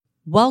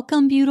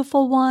Welcome,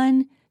 beautiful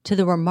one, to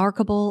the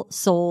Remarkable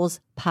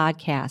Souls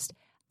podcast.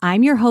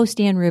 I'm your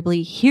host, Ann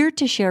Ribley, here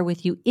to share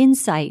with you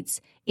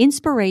insights,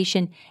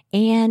 inspiration,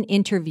 and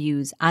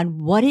interviews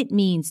on what it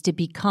means to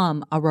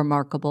become a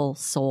remarkable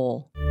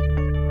soul.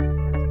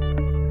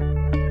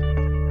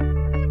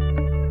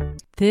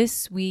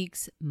 This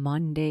week's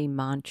Monday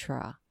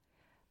mantra: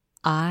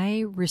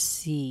 I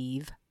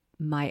receive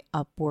my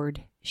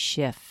upward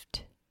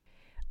shift.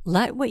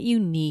 Let what you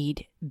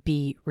need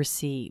be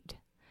received.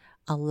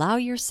 Allow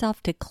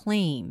yourself to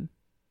claim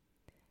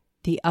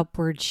the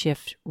upward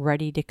shift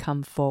ready to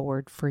come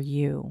forward for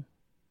you.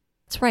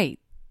 That's right.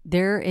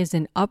 There is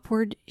an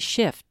upward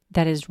shift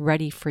that is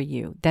ready for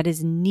you, that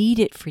is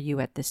needed for you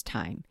at this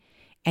time.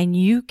 And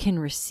you can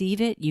receive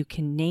it, you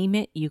can name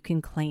it, you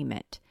can claim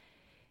it.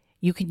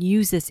 You can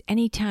use this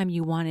anytime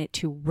you want it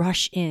to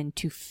rush in,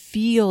 to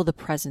feel the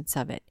presence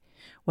of it,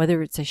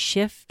 whether it's a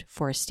shift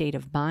for a state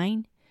of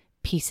mind,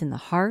 peace in the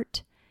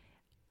heart,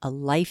 a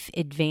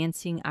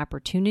life-advancing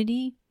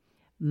opportunity,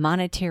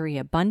 monetary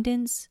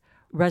abundance,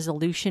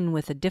 resolution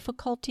with a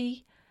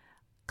difficulty,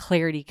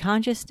 clarity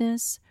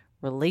consciousness,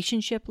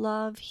 relationship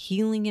love,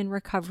 healing and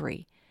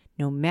recovery.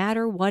 No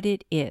matter what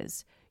it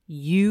is,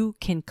 you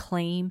can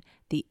claim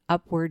the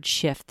upward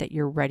shift that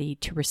you're ready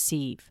to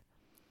receive.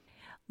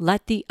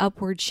 Let the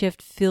upward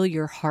shift fill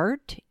your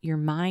heart, your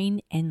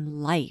mind,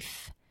 and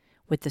life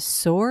with the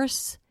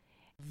source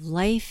of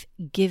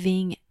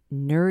life-giving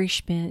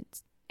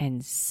nourishment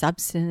and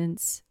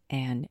substance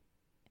and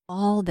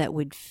all that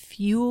would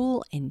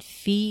fuel and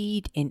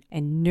feed and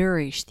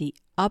nourish the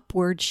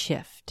upward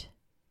shift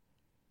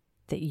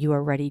that you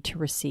are ready to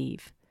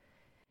receive.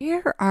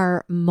 There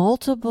are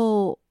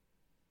multiple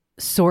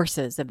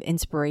sources of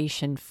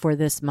inspiration for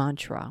this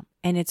mantra,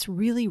 and it's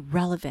really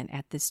relevant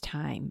at this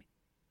time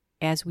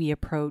as we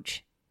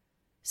approach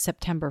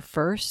September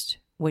 1st,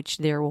 which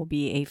there will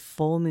be a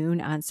full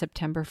moon on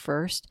September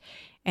 1st,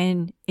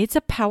 and it's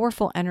a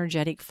powerful,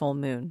 energetic full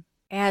moon.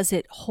 As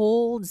it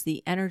holds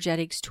the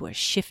energetics to a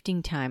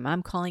shifting time,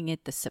 I'm calling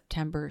it the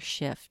September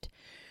shift,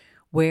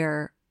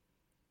 where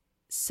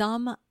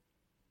some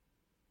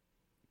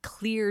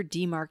clear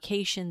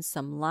demarcation,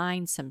 some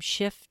line, some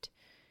shift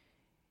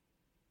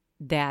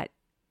that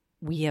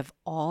we have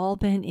all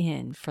been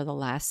in for the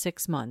last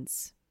 6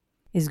 months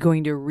is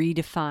going to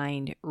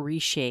redefine,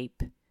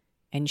 reshape,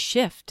 and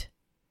shift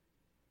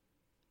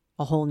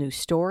a whole new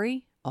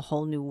story, a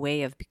whole new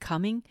way of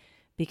becoming,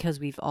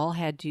 because we've all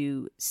had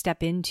to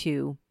step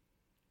into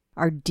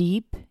our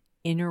deep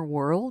inner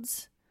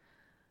worlds,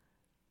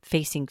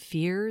 facing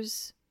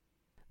fears,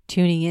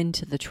 tuning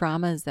into the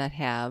traumas that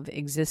have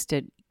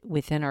existed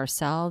within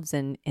ourselves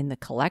and in the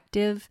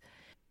collective,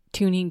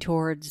 tuning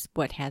towards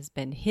what has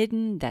been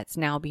hidden that's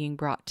now being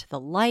brought to the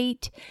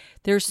light.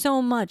 There's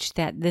so much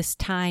that this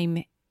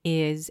time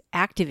is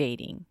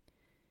activating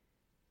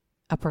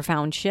a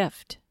profound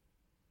shift.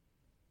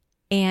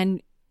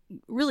 And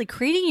really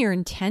creating your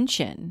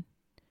intention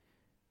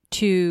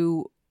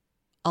to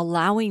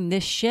allowing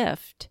this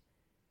shift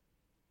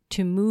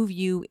to move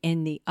you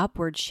in the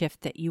upward shift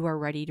that you are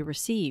ready to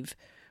receive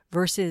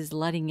versus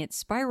letting it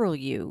spiral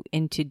you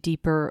into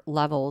deeper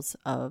levels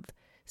of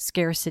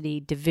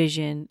scarcity,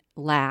 division,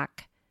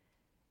 lack,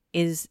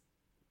 is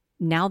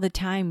now the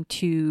time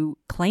to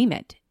claim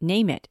it,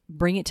 name it,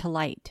 bring it to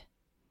light.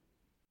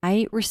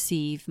 I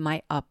receive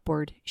my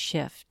upward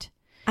shift.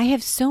 I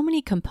have so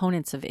many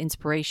components of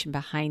inspiration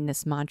behind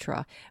this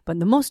mantra, but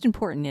the most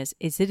important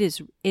is it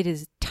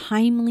is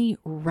timely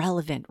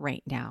relevant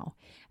right now.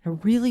 I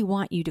really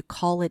want you to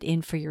call it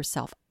in for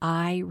yourself.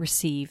 I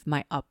receive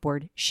my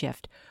upward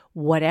shift,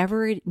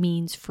 whatever it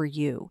means for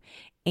you.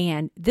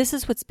 And this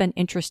is what's been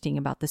interesting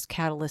about this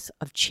catalyst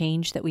of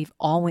change that we've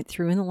all went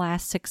through in the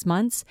last 6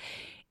 months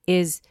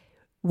is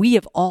we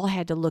have all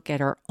had to look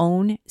at our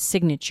own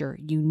signature,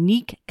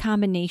 unique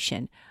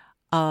combination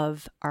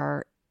of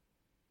our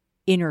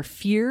inner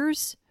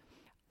fears,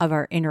 of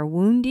our inner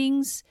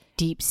woundings,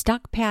 deep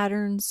stuck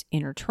patterns,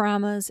 inner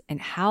traumas,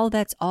 and how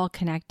that's all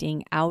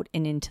connecting out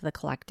and into the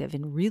collective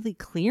and really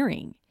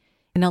clearing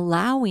and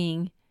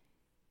allowing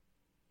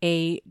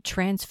a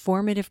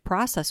transformative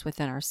process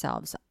within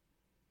ourselves.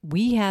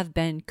 We have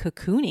been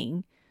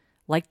cocooning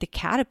like the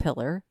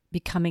caterpillar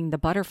becoming the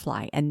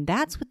butterfly. And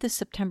that's what the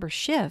September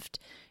shift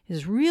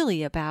is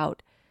really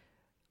about,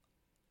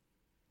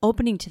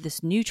 opening to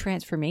this new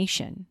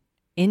transformation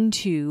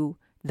into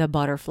the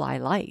butterfly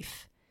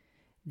life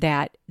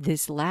that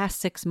this last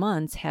 6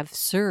 months have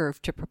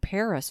served to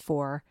prepare us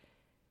for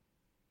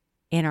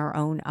in our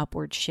own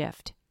upward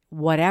shift,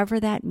 whatever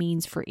that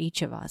means for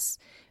each of us.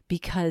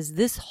 Because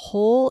this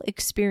whole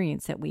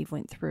experience that we've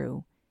went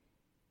through,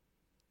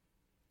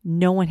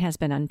 no one has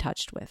been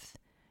untouched with.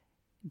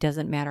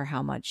 Doesn't matter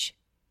how much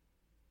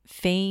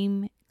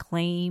fame,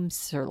 claim,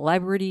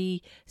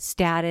 celebrity,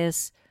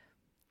 status,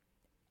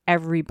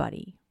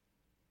 everybody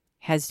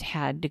has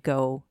had to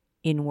go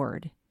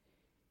inward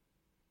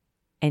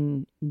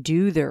and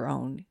do their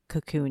own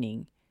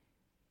cocooning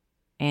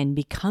and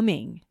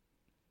becoming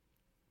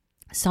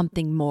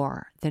something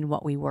more than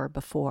what we were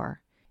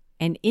before.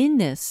 And in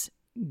this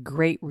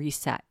great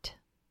reset.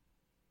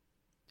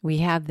 We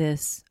have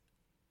this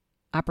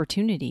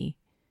opportunity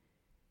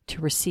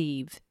to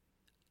receive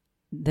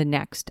the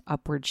next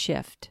upward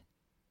shift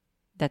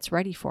that's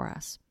ready for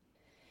us.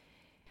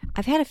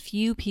 I've had a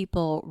few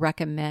people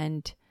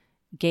recommend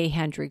Gay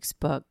Hendricks'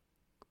 book,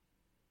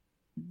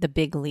 The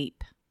Big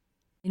Leap.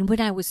 And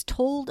when I was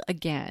told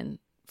again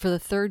for the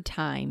third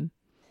time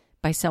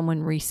by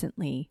someone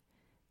recently,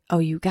 oh,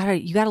 you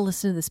gotta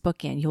listen to this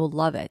book again, you'll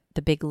love it,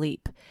 The Big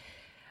Leap.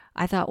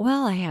 I thought,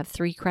 well, I have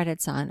 3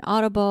 credits on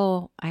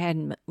Audible. I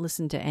hadn't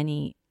listened to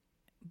any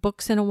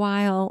books in a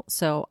while,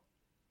 so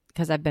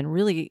because I've been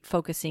really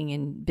focusing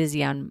and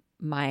busy on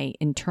my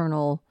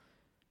internal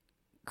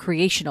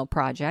creational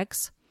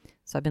projects.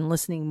 So I've been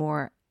listening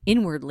more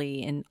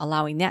inwardly and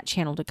allowing that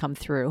channel to come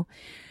through.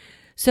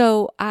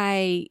 So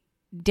I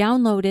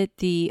downloaded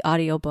the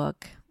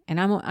audiobook and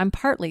I'm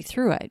partly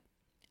through it.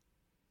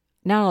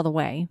 Not all the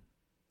way,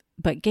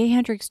 but Gay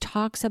Hendricks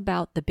talks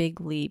about the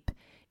big leap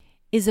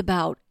is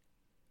about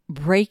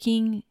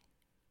breaking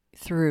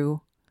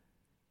through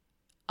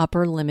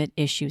upper limit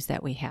issues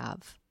that we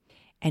have.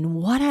 And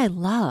what I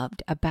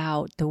loved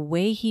about the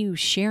way he was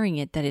sharing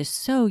it that is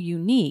so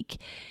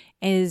unique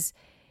is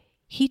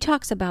he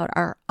talks about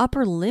our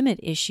upper limit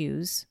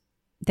issues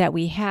that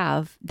we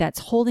have that's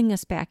holding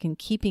us back and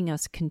keeping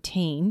us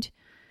contained.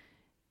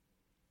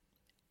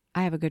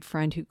 I have a good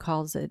friend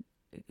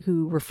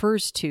who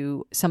refers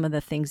to some of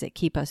the things that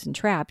keep us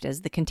entrapped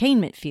as the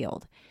containment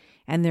field.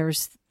 And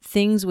there's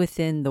things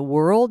within the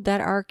world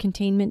that are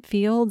containment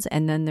fields,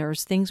 and then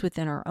there's things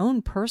within our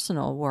own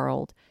personal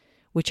world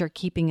which are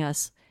keeping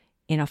us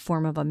in a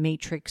form of a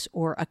matrix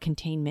or a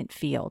containment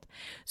field.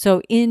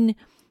 So in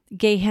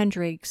Gay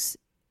Hendricks'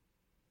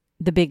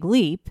 The Big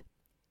Leap,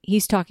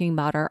 he's talking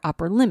about our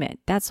upper limit.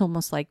 That's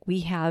almost like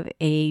we have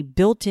a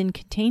built-in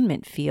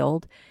containment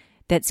field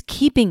that's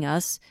keeping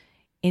us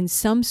in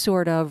some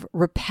sort of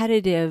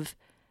repetitive,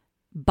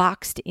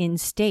 boxed-in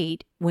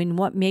state when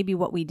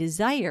what we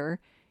desire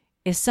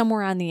is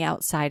somewhere on the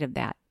outside of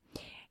that.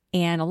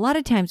 And a lot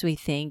of times we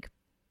think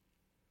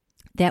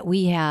that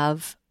we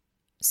have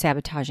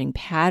sabotaging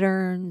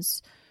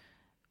patterns,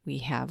 we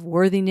have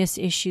worthiness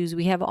issues,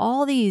 we have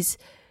all these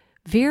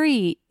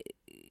very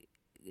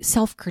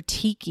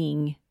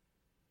self-critiquing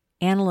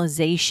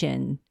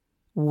analyzation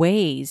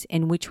ways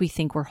in which we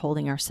think we're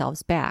holding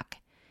ourselves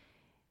back.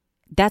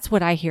 That's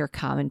what I hear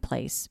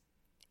commonplace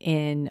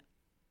in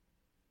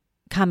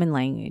common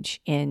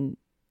language, in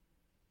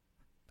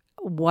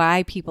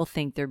why people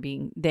think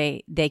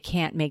they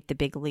can't make the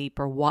big leap,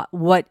 or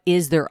what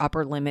is their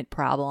upper limit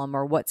problem,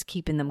 or what's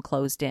keeping them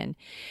closed in.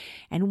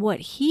 And what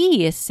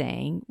he is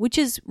saying, which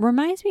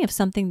reminds me of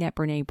something that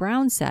Brene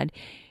Brown said,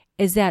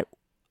 is that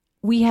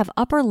we have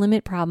upper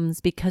limit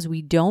problems because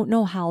we don't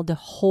know how to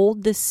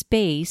hold the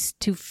space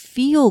to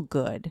feel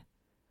good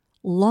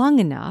long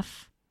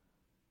enough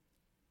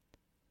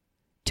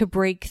to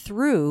break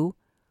through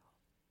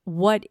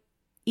what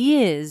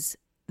is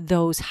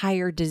those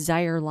higher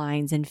desire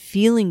lines and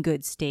feeling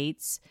good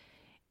states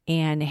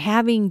and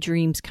having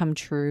dreams come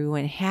true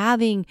and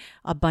having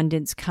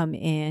abundance come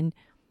in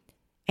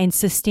and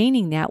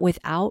sustaining that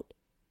without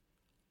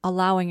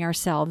allowing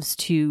ourselves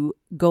to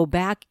go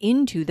back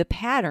into the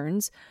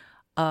patterns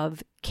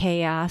of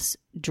chaos,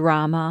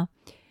 drama,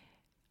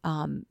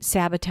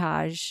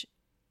 sabotage,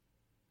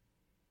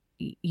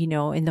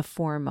 in the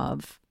form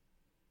of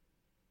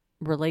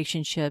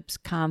relationships,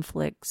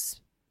 conflicts,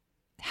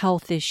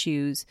 health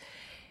issues,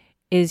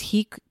 is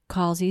he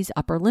calls these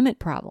upper limit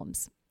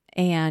problems.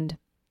 And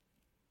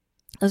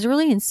I was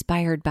really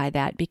inspired by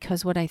that,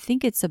 because what I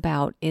think it's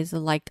about is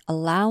like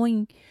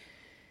allowing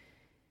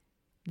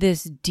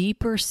this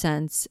deeper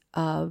sense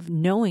of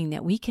knowing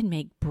that we can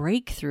make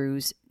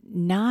breakthroughs,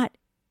 not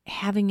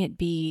having it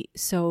be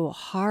so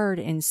hard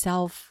and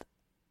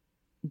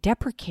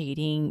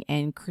self-deprecating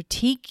and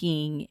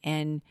critiquing,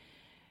 and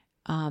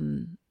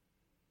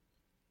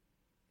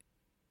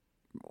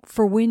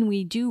for when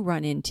we do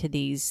run into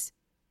these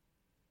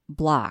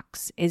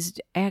blocks, is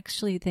to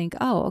actually think,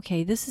 oh,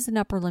 okay, this is an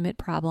upper limit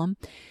problem,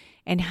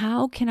 and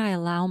how can I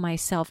allow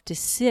myself to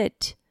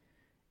sit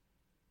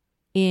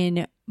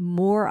in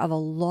more of a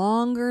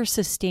longer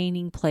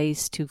sustaining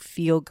place to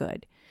feel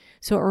good.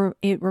 So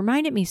it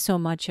reminded me so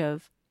much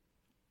of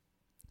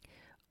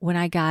when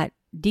I got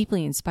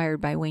deeply inspired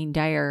by Wayne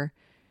Dyer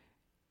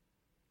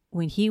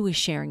when he was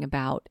sharing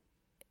about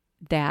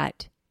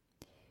that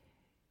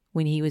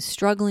when he was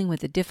struggling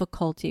with a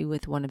difficulty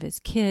with one of his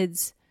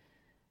kids,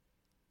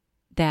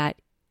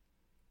 that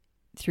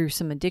through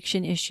some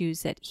addiction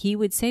issues, that he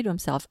would say to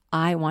himself,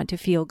 I want to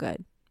feel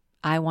good.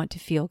 I want to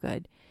feel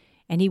good.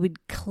 And he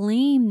would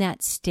claim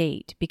that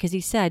state, because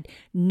he said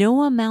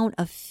no amount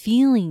of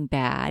feeling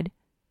bad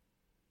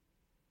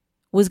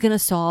was going to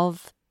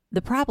solve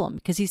the problem.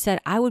 Because he said,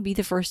 I would be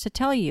the first to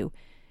tell you,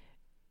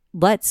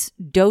 let's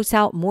dose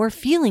out more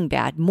feeling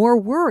bad, more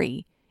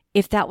worry,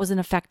 if that was an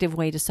effective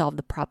way to solve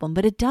the problem.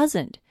 But it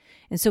doesn't.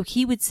 And so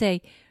he would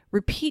say,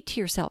 repeat to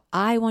yourself,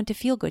 I want to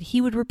feel good.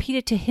 He would repeat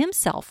it to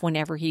himself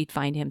whenever he'd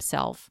find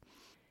himself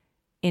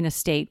in a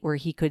state where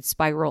he could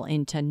spiral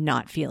into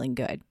not feeling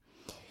good.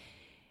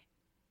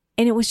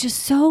 And it was just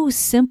so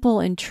simple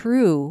and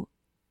true.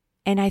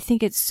 And I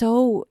think it's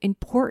so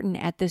important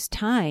at this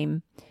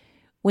time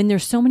when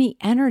there's so many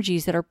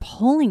energies that are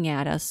pulling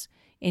at us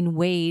in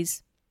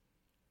ways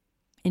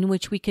in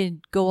which we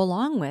could go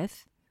along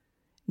with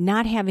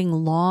not having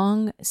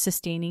long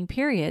sustaining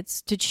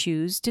periods to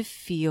choose to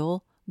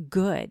feel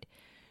good,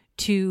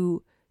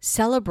 to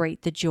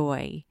celebrate the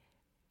joy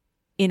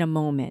in a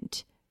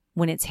moment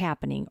when it's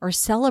happening, or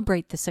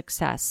celebrate the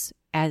success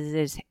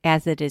as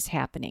it is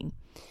happening.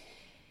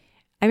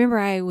 I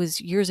remember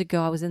years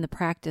ago, I was in the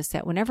practice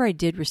that whenever I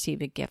did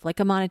receive a gift, like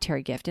a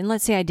monetary gift, and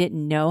let's say I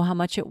didn't know how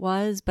much it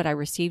was, but I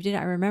received it,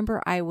 I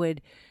remember I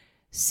would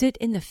sit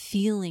in the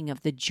feeling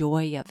of the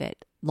joy of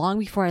it long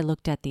before I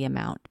looked at the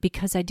amount,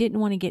 because I didn't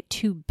want to get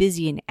too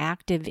busy and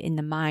active in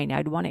the mind.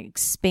 I'd want to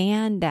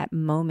expand that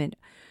moment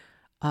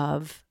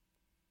of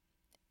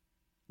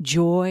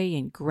joy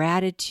and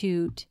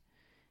gratitude,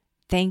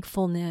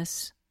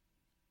 thankfulness.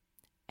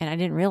 And I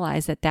didn't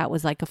realize that that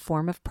was like a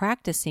form of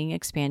practicing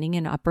expanding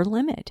an upper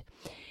limit.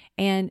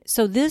 And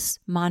so this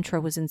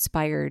mantra was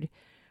inspired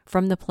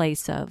from the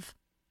place of,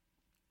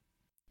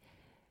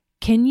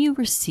 can you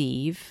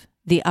receive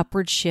the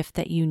upward shift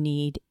that you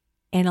need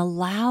and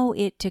allow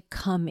it to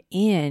come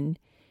in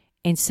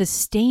and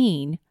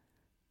sustain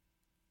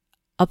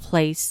a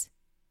place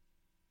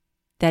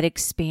that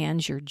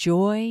expands your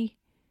joy,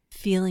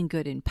 feeling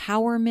good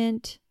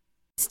empowerment,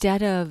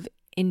 instead of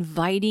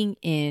inviting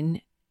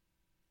in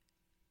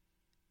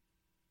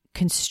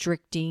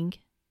constricting,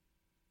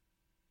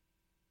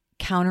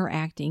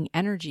 counteracting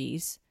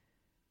energies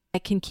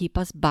that can keep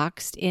us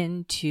boxed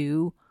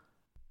into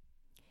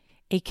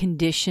a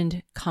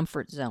conditioned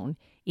comfort zone,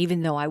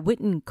 even though I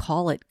wouldn't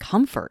call it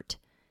comfort,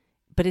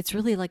 but it's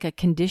really like a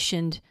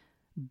conditioned,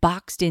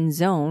 boxed in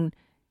zone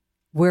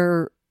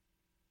where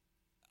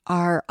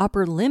our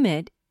upper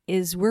limit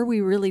is where we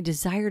really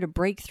desire to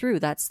break through.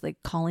 That's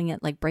like calling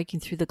it like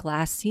breaking through the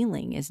glass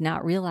ceiling, is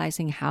not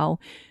realizing how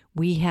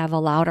we have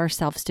allowed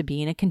ourselves to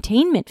be in a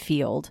containment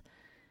field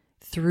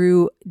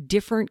through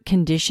different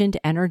conditioned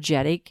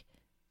energetic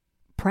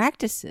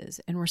practices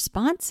and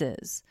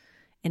responses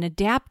and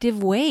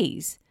adaptive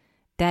ways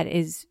that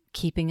is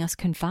keeping us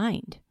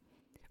confined.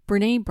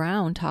 Brené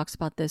Brown talks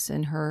about this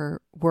in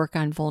her work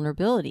on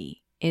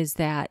vulnerability, is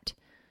that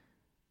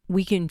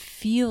we can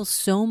feel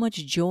so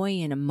much joy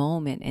in a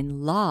moment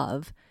and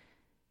love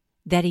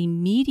that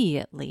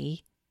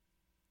immediately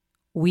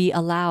we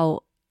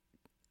allow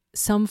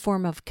some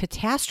form of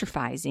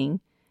catastrophizing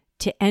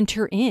to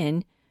enter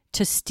in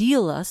to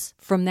steal us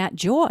from that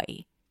joy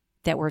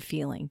that we're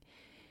feeling.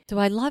 So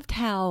I loved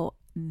how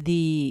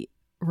the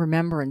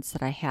remembrance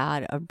that I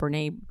had of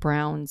Brené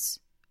Brown's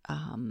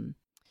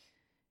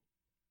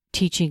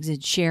teachings and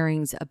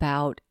sharings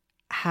about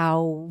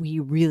how we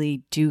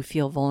really do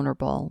feel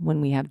vulnerable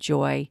when we have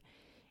joy,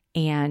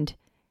 and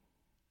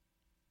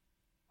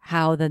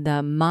how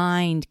the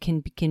mind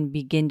can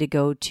begin to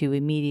go to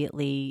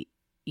immediately,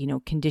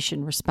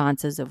 conditioned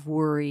responses of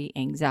worry,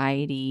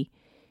 anxiety,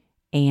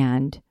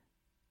 and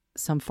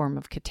some form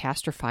of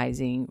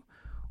catastrophizing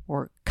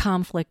or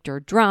conflict or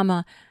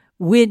drama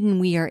when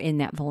we are in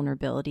that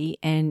vulnerability,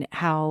 and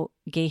how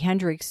Gay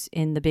Hendricks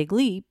in The Big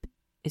Leap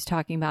is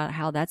talking about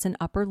how that's an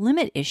upper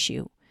limit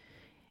issue.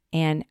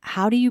 And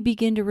how do you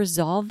begin to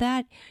resolve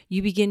that?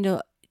 You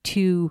begin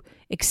to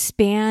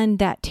expand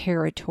that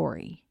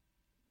territory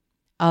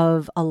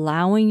of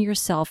allowing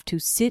yourself to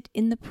sit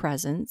in the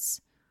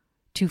presence,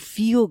 to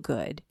feel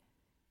good,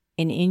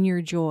 and in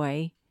your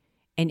joy,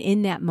 and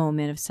in that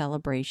moment of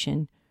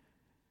celebration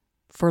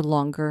for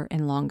longer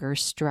and longer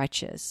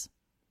stretches.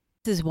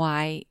 This is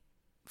why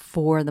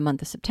for the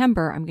month of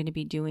September, I'm going to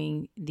be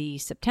doing the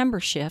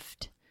September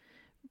Shift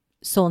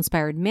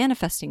Soul-Inspired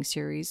Manifesting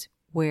Series,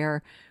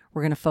 where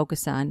we're going to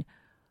focus on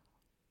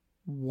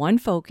one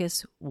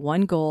focus,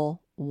 one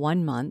goal,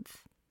 1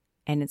 month,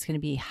 and it's going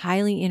to be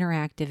highly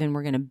interactive, and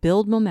we're going to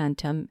build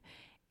momentum,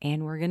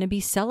 and we're going to be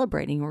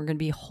celebrating. We're going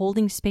to be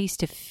holding space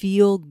to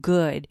feel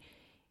good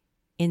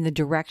in the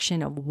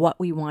direction of what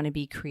we want to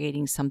be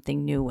creating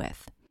something new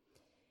with.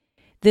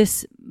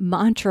 This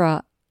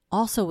mantra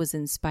also was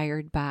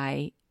inspired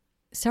by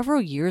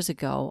several years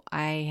ago.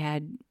 I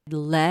had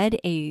led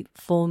a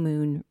full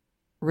moon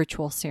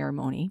ritual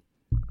ceremony,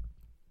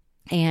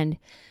 and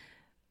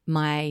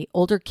my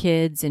older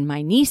kids and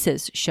my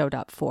nieces showed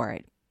up for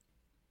it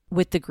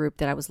with the group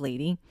that I was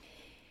leading.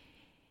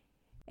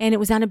 And it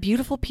was on a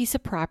beautiful piece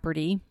of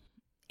property,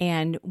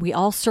 and we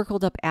all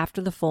circled up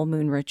after the full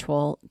moon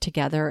ritual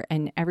together,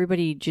 and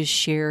everybody just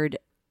shared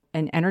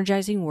an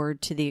energizing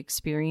word to the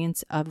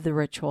experience of the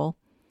ritual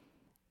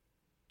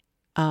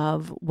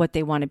of what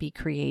they want to be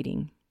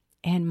creating.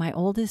 And my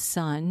oldest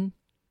son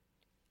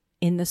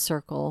in the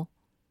circle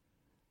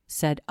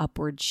said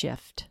upward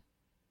shift.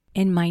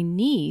 And my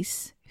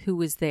niece, who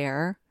was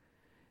there,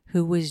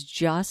 who was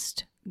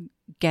just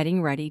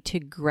getting ready to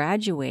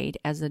graduate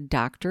as a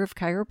doctor of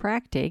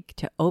chiropractic,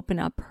 to open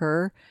up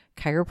her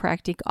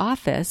chiropractic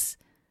office,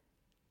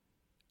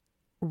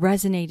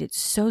 resonated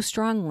so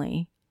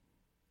strongly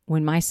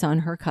when my son,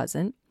 her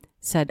cousin,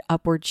 said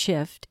upward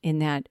shift in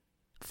that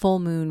full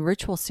moon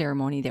ritual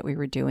ceremony that we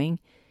were doing,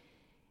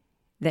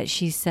 that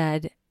she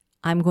said,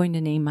 I'm going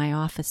to name my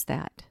office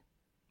that.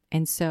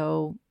 And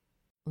so,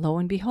 lo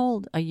and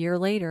behold, a year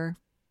later,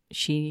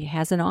 she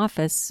has an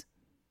office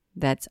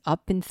that's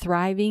up and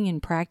thriving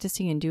and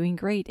practicing and doing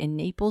great in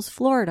Naples,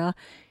 Florida.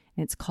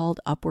 And it's called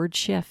Upward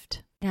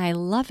Shift. And I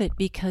love it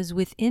because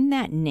within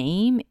that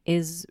name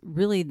is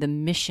really the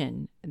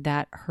mission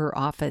that her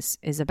office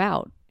is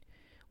about,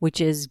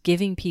 which is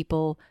giving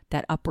people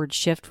that upward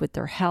shift with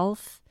their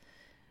health,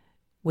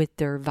 with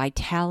their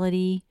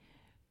vitality,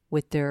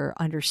 with their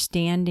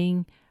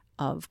understanding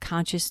of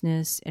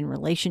consciousness and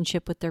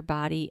relationship with their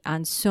body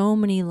on so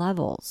many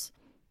levels.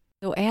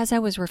 So as I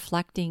was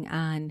reflecting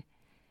on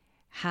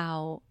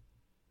how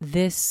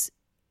this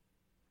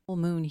full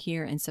moon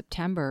here in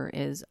September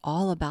is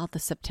all about the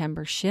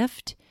September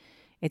shift,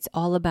 it's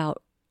all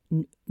about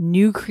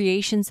new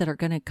creations that are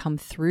going to come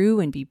through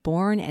and be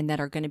born and that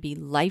are going to be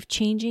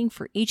life-changing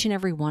for each and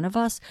every one of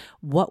us,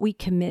 what we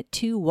commit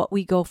to, what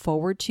we go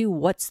forward to,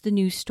 what's the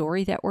new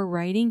story that we're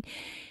writing.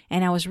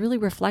 And I was really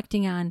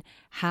reflecting on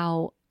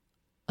how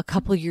a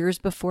couple of years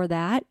before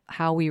that,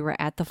 how we were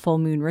at the full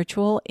moon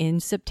ritual in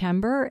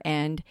September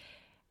and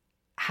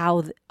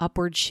how the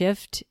upward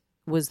shift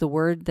was the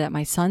word that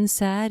my son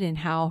said and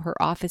how her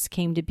office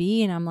came to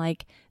be. And I'm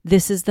like,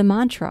 this is the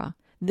mantra.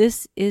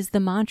 This is the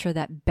mantra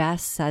that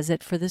best says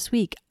it for this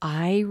week.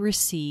 I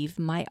receive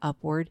my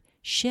upward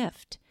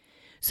shift.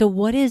 So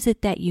what is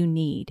it that you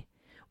need?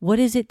 What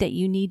is it that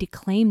you need to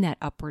claim that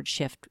upward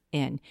shift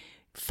in?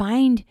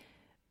 Find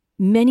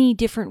many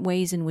different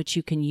ways in which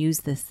you can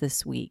use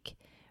this week.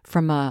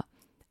 From a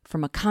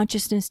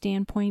consciousness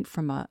standpoint,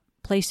 from a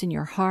place in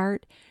your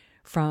heart,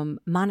 from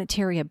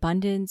monetary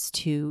abundance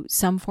to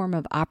some form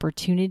of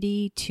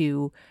opportunity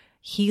to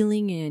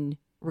healing and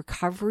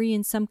recovery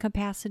in some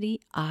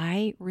capacity,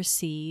 I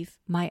receive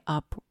my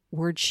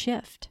upward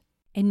shift.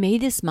 And may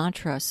this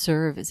mantra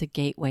serve as a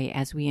gateway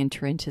as we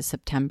enter into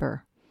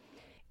September,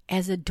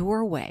 as a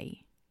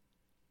doorway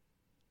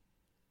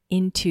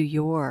into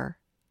your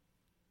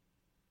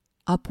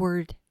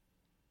upward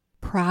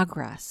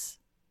progress,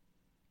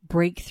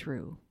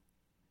 breakthrough.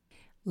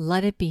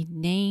 Let it be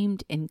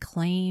named and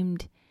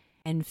claimed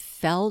and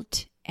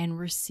felt and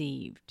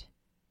received.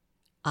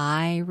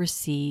 I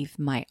receive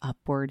my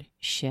upward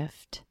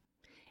shift.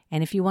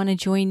 And if you want to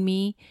join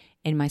me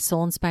in my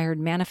Soul Inspired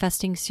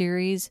Manifesting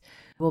series,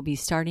 we'll be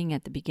starting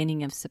at the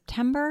beginning of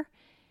September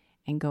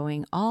and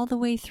going all the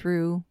way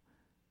through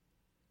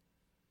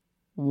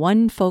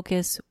one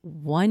focus,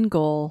 one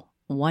goal,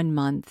 1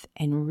 month,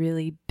 and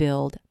really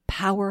build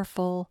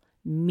powerful,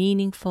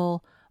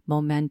 meaningful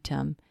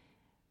momentum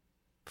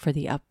for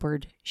the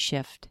upward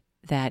shift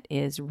that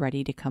is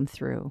ready to come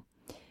through.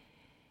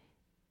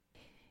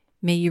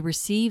 May you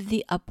receive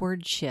the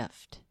upward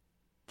shift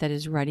that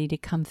is ready to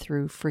come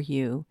through for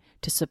you,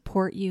 to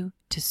support you,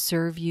 to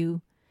serve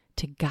you,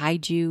 to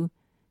guide you,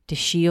 to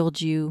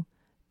shield you,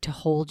 to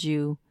hold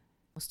you,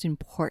 most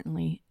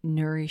importantly,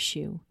 nourish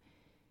you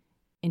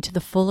into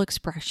the full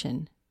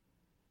expression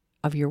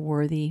of your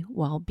worthy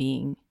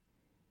well-being,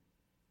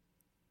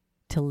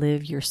 to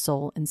live your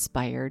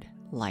soul-inspired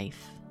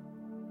life.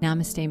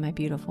 Namaste, my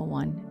beautiful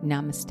one.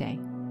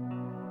 Namaste.